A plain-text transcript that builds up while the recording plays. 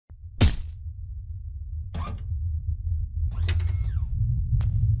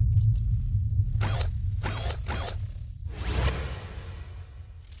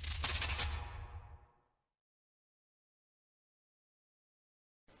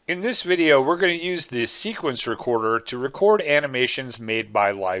In this video, we're going to use the sequence recorder to record animations made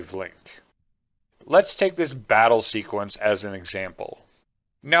by LiveLink. Let's take this battle sequence as an example.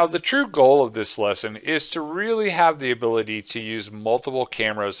 Now, the true goal of this lesson is to really have the ability to use multiple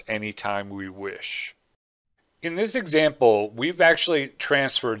cameras anytime we wish. In this example, we've actually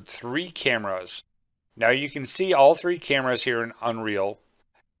transferred 3 cameras. Now you can see all 3 cameras here in Unreal,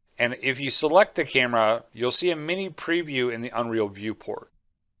 and if you select the camera, you'll see a mini preview in the Unreal viewport.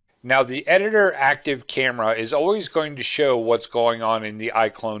 Now the editor active camera is always going to show what's going on in the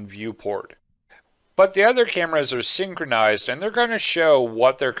iClone viewport. But the other cameras are synchronized and they're going to show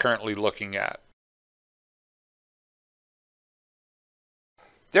what they're currently looking at.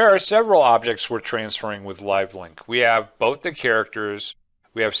 There are several objects we're transferring with LiveLink. We have both the characters,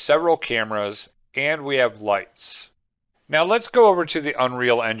 we have several cameras, and we have lights. Now let's go over to the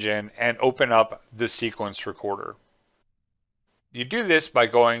Unreal Engine and open up the sequence recorder. You do this by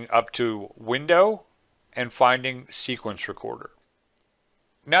going up to Window and finding Sequence Recorder.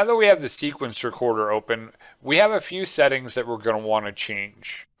 Now that we have the sequence recorder open, we have a few settings that we're going to want to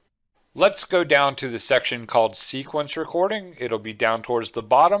change. Let's go down to the section called Sequence Recording. It'll be down towards the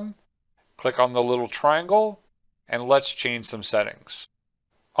bottom. Click on the little triangle and let's change some settings.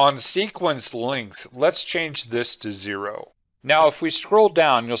 On sequence length, let's change this to 0. Now if we scroll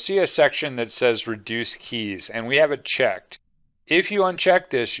down, you'll see a section that says Reduce Keys, and we have it checked. If you uncheck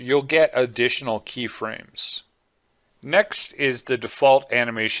this, you'll get additional keyframes. Next is the default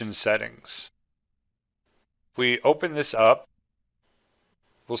animation settings. If we open this up,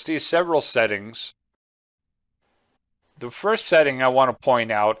 we'll see several settings. The first setting I want to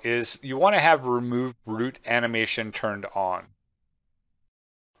point out is you want to have Remove Root Animation turned on.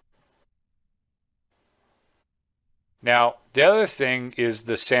 Now, the other thing is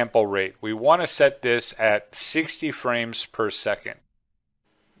the sample rate. We want to set this at 60 frames per second.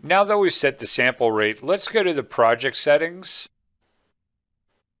 Now that we've set the sample rate, let's go to the project settings.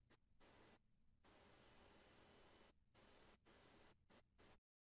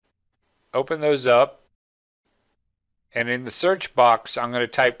 Open those up. And in the search box, I'm going to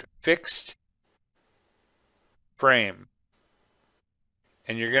type fixed frame.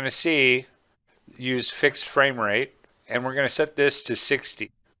 And you're going to see use fixed frame rate. And we're going to set this to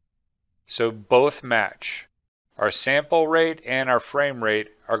 60. So both match. Our sample rate and our frame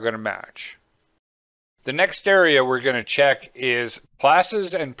rate are going to match. The next area we're going to check is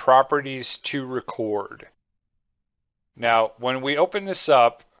classes and properties to record. Now, when we open this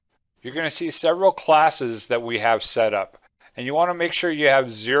up, you're going to see several classes that we have set up. And you want to make sure you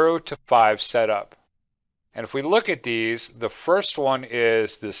have 0 to 5 set up. And if we look at these, the first one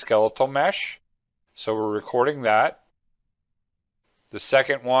is the skeletal mesh. So we're recording that. The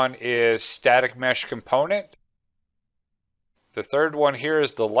second one is static mesh component. The third one here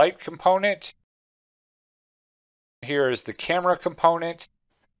is the light component. Here is the camera component.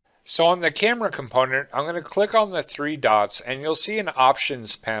 So on the camera component, I'm going to click on the 3 dots and you'll see an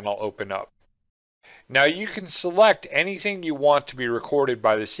options panel open up. Now you can select anything you want to be recorded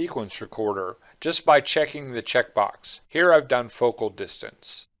by the sequence recorder just by checking the checkbox. Here I've done focal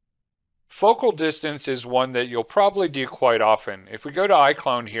distance. Focal distance is one that you'll probably do quite often. If we go to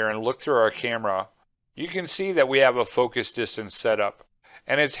iClone here and look through our camera, you can see that we have a focus distance set up.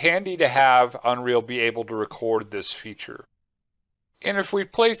 And it's handy to have Unreal be able to record this feature. And if we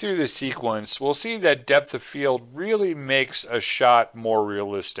play through the sequence, we'll see that depth of field really makes a shot more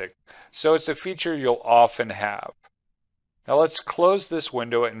realistic. So it's a feature you'll often have. Now let's close this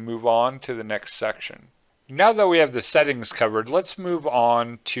window and move on to the next section. Now that we have the settings covered, let's move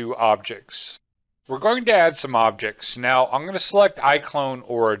on to objects. We're going to add some objects. Now I'm going to select iClone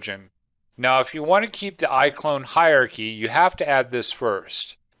Origin. Now if you want to keep the iClone hierarchy, you have to add this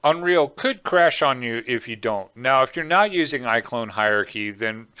first. Unreal could crash on you if you don't. Now if you're not using iClone hierarchy,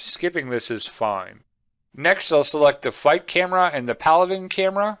 then skipping this is fine. Next I'll select the fight camera and the paladin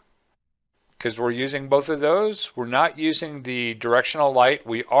camera. Because we're using both of those. We're not using the directional light.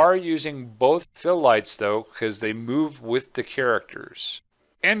 We are using both fill lights though, because they move with the characters.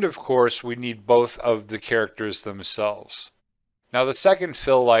 And of course, we need both of the characters themselves. Now the second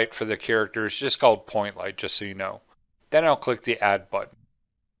fill light for the character is just called point light, just so you know. Then I'll click the add button.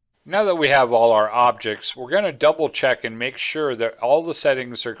 Now that we have all our objects, we're going to double check and make sure that all the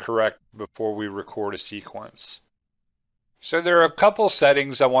settings are correct before we record a sequence. So there are a couple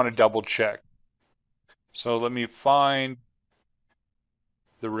settings I want to double check. So let me find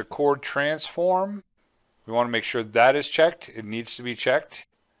the record transform. We want to make sure that is checked. It needs to be checked.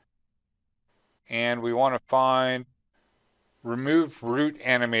 And we want to find remove root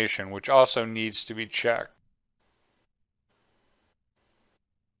animation, which also needs to be checked.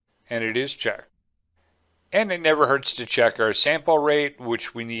 and it is checked. And it never hurts to check our sample rate,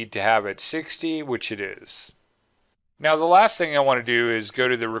 which we need to have at 60, which it is. Now the last thing I want to do is go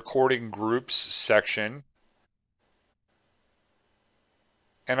to the recording groups section,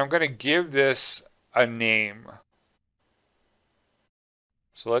 and I'm going to give this a name.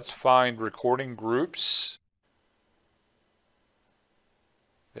 So let's find recording groups.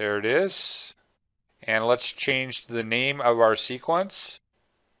 There it is. And let's change the name of our sequence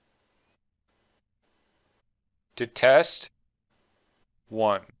to test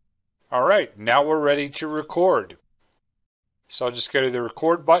 1. All right, now we're ready to record. So I'll just go to the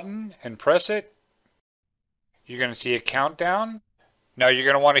record button and press it. You're going to see a countdown. Now you're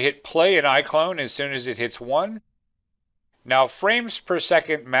going to want to hit play in iClone as soon as it hits 1. Now frames per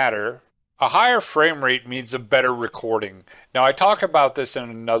second matter. A higher frame rate means a better recording. Now I talk about this in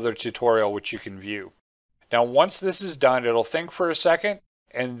another tutorial which you can view. Now once this is done, it'll think for a second,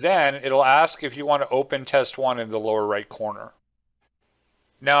 and then it'll ask if you want to open test 1 in the lower right corner.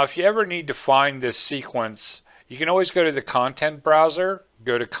 Now if you ever need to find this sequence, you can always go to the content browser,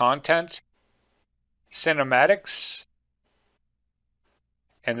 go to Content, Cinematics,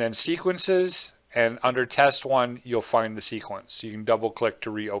 and then Sequences, and under Test 1 you'll find the sequence. You can double click to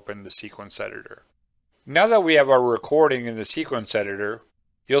reopen the sequence editor. Now that we have our recording in the sequence editor,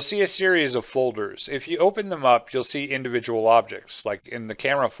 you'll see a series of folders. If you open them up, you'll see individual objects. Like in the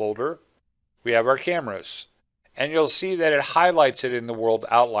camera folder, we have our cameras. And you'll see that it highlights it in the world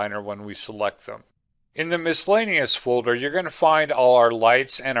outliner when we select them. In the miscellaneous folder, you're going to find all our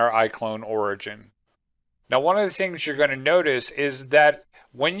lights and our iClone origin. Now one of the things you're going to notice is that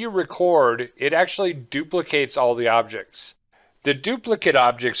when you record, it actually duplicates all the objects. The duplicate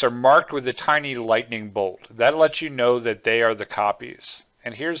objects are marked with a tiny lightning bolt. That lets you know that they are the copies.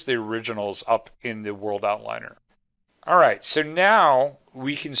 And here's the originals up in the world outliner. Alright, so now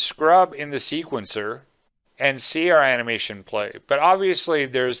we can scrub in the sequencer and see our animation play. But obviously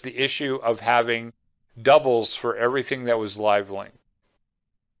there's the issue of having doubles for everything that was live linked.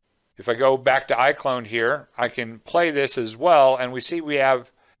 If I go back to iClone here, I can play this as well, and we see we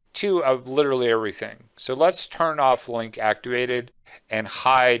have 2 of literally everything. So let's turn off link activated and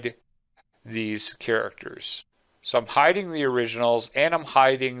hide these characters. So I'm hiding the originals and I'm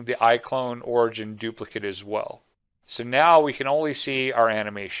hiding the iClone origin duplicate as well. So now we can only see our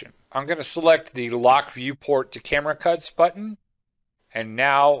animation. I'm going to select the lock viewport to camera cuts button, and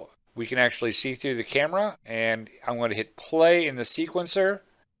now we can actually see through the camera, and I'm going to hit play in the sequencer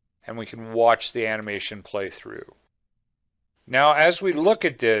and we can watch the animation play through. Now as we look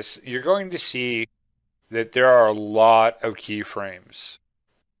at this, you're going to see that there are a lot of keyframes.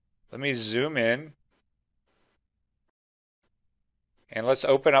 Let me zoom in. And let's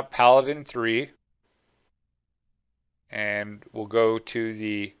open up Paladin 3. And we'll go to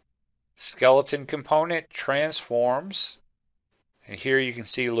the skeleton component, transforms. And here you can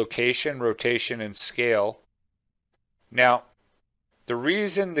see location, rotation, and scale. Now, the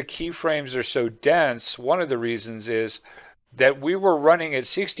reason the keyframes are so dense, one of the reasons is that we were running at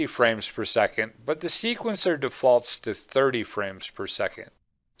 60 frames per second, but the sequencer defaults to 30 frames per second.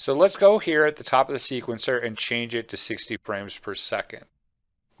 So let's go here at the top of the sequencer and change it to 60 frames per second.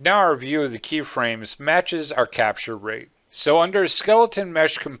 Now our view of the keyframes matches our capture rate. So under skeleton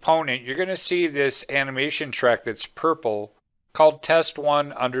mesh component, you're going to see this animation track that's purple called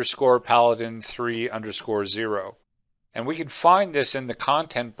test1_paladin3_0. And we can find this in the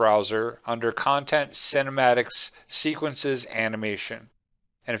content browser under Content, Cinematics, Sequences, Animation.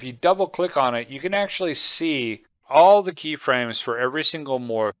 And if you double click on it, you can actually see all the keyframes for every single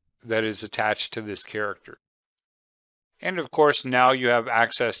morph that is attached to this character. And of course, now you have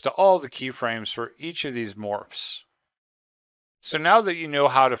access to all the keyframes for each of these morphs. So now that you know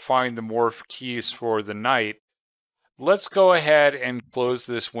how to find the morph keys for the knight, let's go ahead and close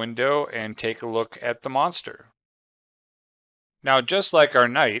this window and take a look at the monster. Now, just like our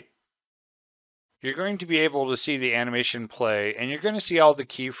knight, you're going to be able to see the animation play, and you're going to see all the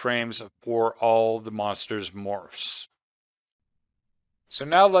keyframes for all the monster's morphs. So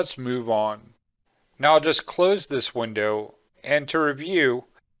now let's move on. Now I'll just close this window, and to review,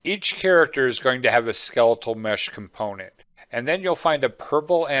 each character is going to have a skeletal mesh component, and then you'll find a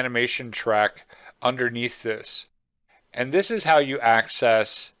purple animation track underneath this. And this is how you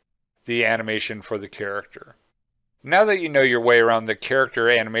access the animation for the character. Now that you know your way around the character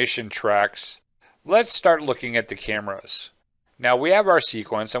animation tracks, let's start looking at the cameras. Now we have our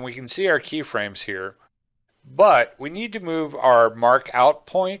sequence and we can see our keyframes here, but we need to move our mark out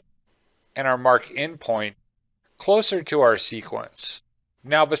point and our mark in point closer to our sequence.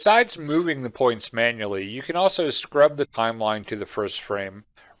 Now besides moving the points manually, you can also scrub the timeline to the first frame,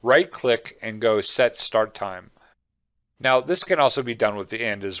 right-click and go Set Start Time. Now, this can also be done with the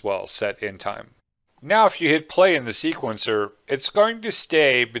end as well, Set End Time. Now, if you hit play in the sequencer, it's going to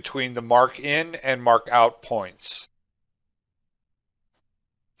stay between the mark in and mark out points.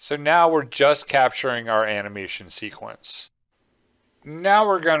 So now we're just capturing our animation sequence. Now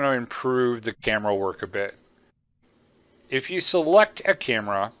we're going to improve the camera work a bit. If you select a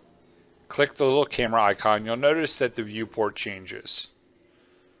camera, click the little camera icon, you'll notice that the viewport changes.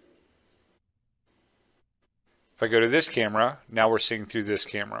 If I go to this camera, now we're seeing through this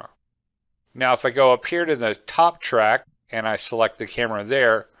camera. Now if I go up here to the top track and I select the camera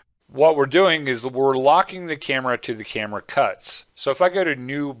there, what we're doing is we're locking the camera to the camera cuts. So if I go to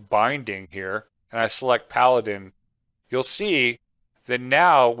New Binding here and I select Paladin, you'll see that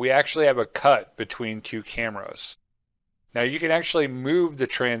now we actually have a cut between two cameras. Now you can actually move the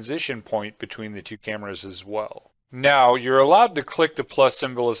transition point between the two cameras as well. Now you're allowed to click the plus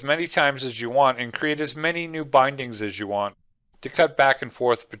symbol as many times as you want and create as many new bindings as you want to cut back and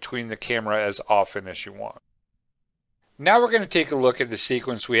forth between the camera as often as you want. Now we're going to take a look at the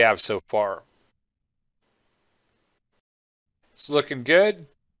sequence we have so far. It's looking good.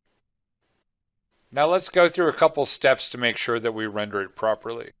 Now let's go through a couple steps to make sure that we render it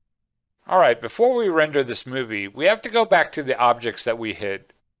properly. Alright, before we render this movie, we have to go back to the objects that we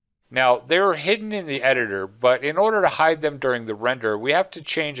hid. Now, they were hidden in the editor, but in order to hide them during the render, we have to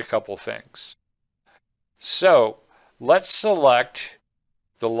change a couple things. So, let's select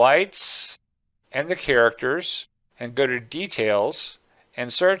the lights and the characters and go to Details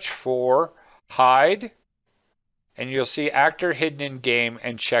and search for Hide, and you'll see Actor Hidden in Game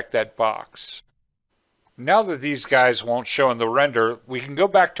and check that box. Now that these guys won't show in the render, we can go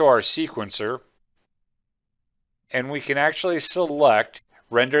back to our sequencer and we can actually select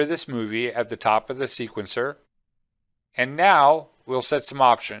Render this movie at the top of the sequencer. And now we'll set some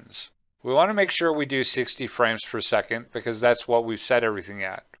options. We want to make sure we do 60 frames per second because that's what we've set everything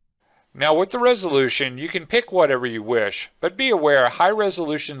at. Now with the resolution, you can pick whatever you wish, but be aware high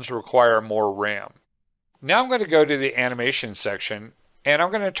resolutions require more RAM. Now I'm going to go to the animation section and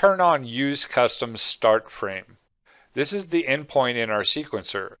I'm going to turn on Use Custom Start Frame. This is the endpoint in our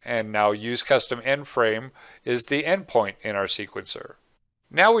sequencer, and now Use Custom End Frame is the endpoint in our sequencer.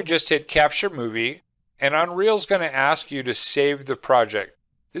 Now we just hit Capture Movie, and Unreal's going to ask you to save the project.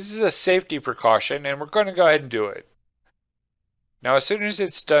 This is a safety precaution, and we're going to go ahead and do it. Now as soon as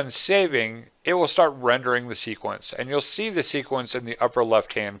it's done saving, it will start rendering the sequence, and you'll see the sequence in the upper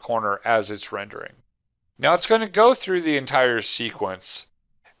left-hand corner as it's rendering. Now it's going to go through the entire sequence,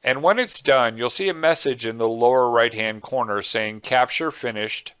 and when it's done, you'll see a message in the lower right-hand corner saying Capture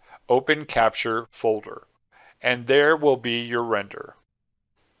Finished, Open Capture Folder, and there will be your render.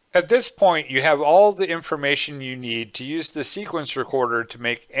 At this point, you have all the information you need to use the sequence recorder to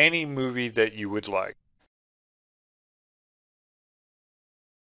make any movie that you would like.